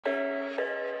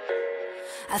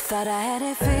I thought I had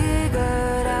it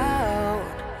figured out,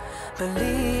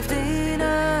 believed in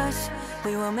us,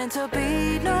 we were meant to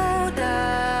be, no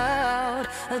doubt.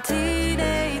 A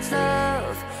teenage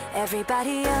love,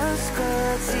 everybody else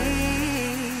could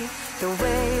see the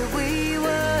way we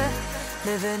were,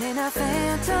 living in a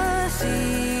fantasy.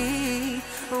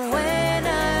 When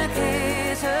I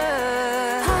kiss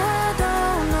her, I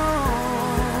don't know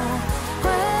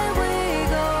where we're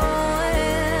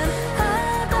going,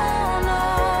 I don't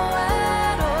know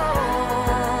at all.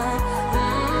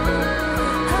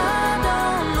 I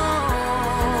don't know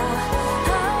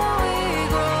how we're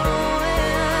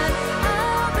growing,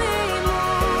 I'll be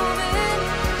moving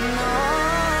on,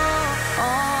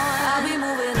 I'll be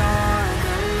moving on.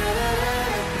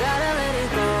 Gotta let it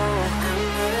go,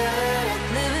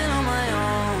 living on my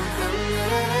own,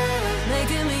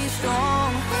 making me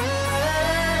strong.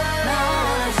 Now I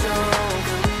wanna show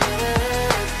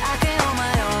I can hold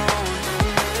my own,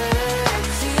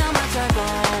 see how much I've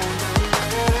grown.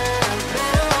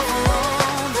 Better off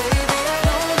alone, baby, I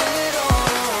don't live it all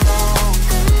alone.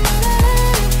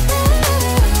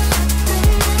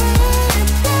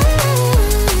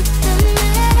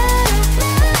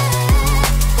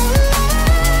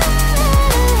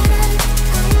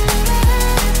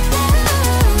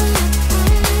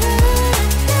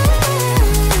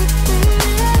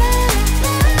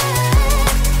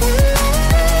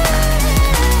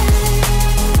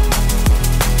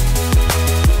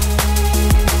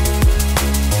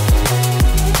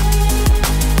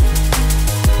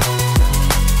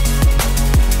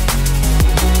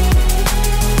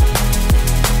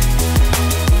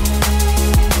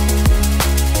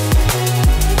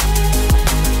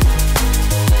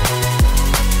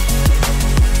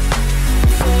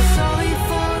 So sorry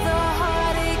for the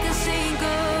heartache and saying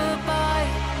goodbye,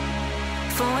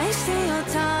 for wasting your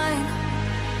time,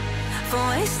 for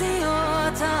wasting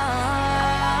your time.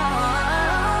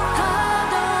 I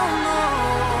don't know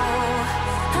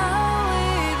how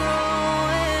we're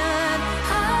growing,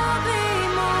 I'll be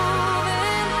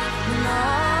moving on,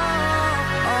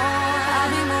 I'll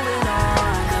be moving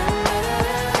on.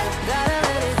 Gotta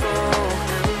let it go,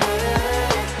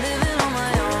 living on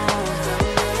my own,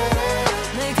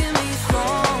 making me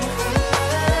strong.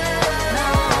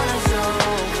 Now I wanna show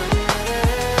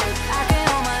I can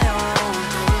hold my own,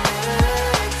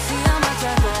 see how much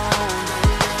I've grown.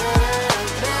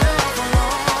 Better off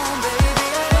alone, baby,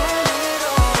 I don't live it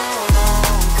all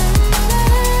alone.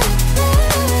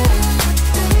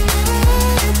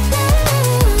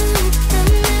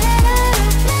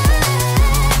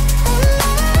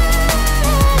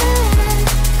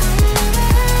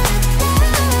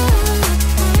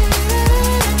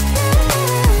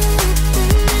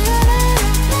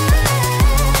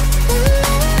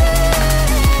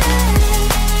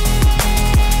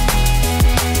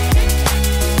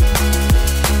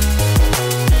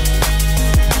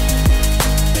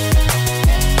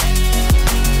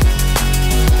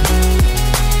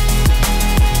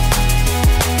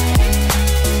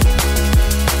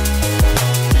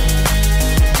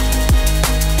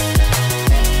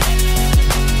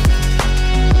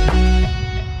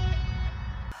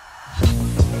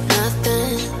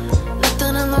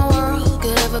 Nothing in the world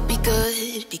could ever be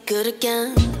good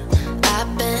again.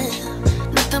 I've been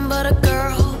nothing but a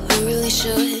girl who really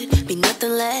should be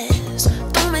nothing less.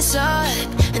 Don't mess up,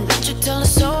 and don't you tell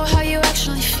us so how you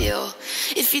actually feel.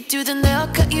 If you do, then they'll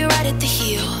cut you right at the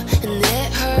heel, and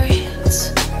it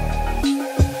hurts.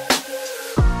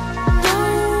 No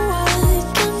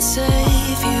one can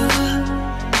save you.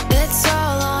 It's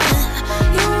all on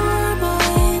your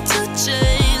mind to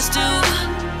change too.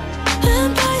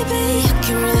 And baby, you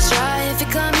can really try if you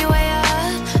climb your way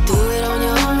up. Do it on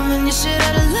your own when you're shit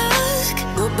out of luck.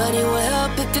 Nobody will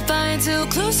help if you're flying too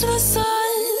close to the sun,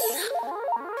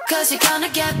 'cause you're gonna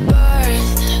get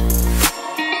burned.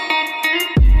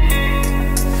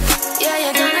 Yeah,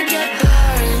 you're gonna get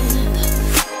burned.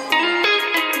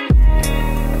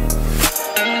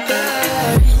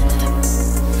 Burned.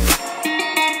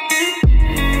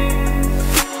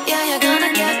 Yeah, you're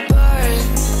gonna get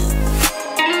burned.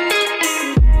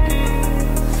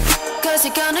 'Cause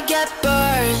you're gonna get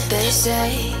burned. They say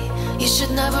you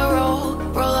should never roll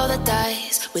all the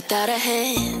dice without a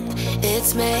hand.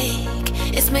 It's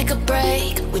make or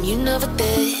break when you never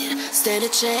did stand a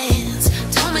chance.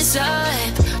 Don't mess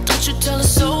up, don't you tell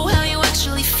us so how you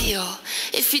actually feel.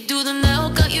 If you do, then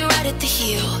they'll cut you right at the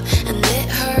heel, and it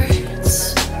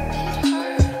hurts.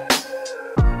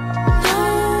 No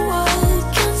one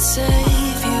can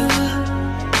save you.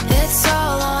 It's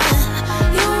all on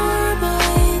your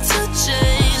mind to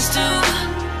change too.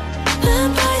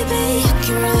 And baby, you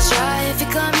can really try if you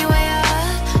climb your way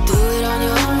up.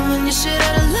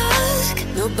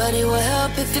 Nobody will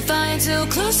help if you're flying too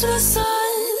close to the sun,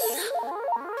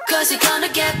 'cause you're gonna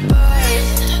get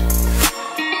burned.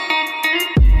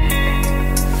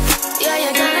 Yeah,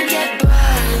 you're gonna get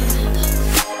burned.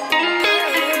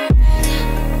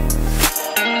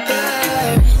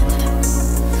 Burned.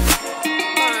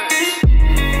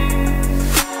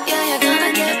 Yeah, you're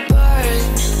gonna get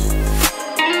burned.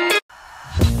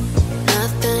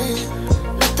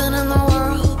 Nothing in the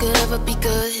world could ever be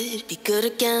good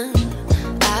again.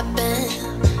 I've been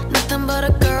nothing but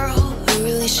a girl who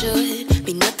really should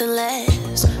be nothing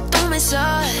less. Don't mess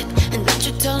up, and don't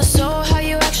you tell us so how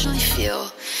you actually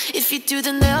feel. If you do,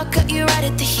 then they'll cut you right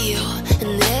at the heel,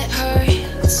 and it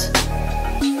hurts.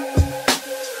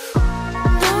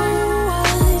 No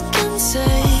one can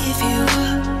save you.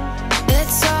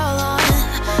 It's all on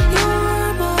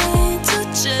your mind to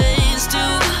change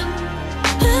too.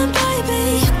 And baby,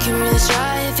 you can really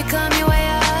try if you climb your way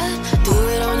up. Do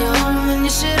it on your own and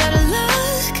you're shit out of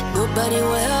luck. Nobody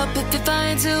will help if you're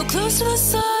flying too close to the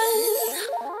sun.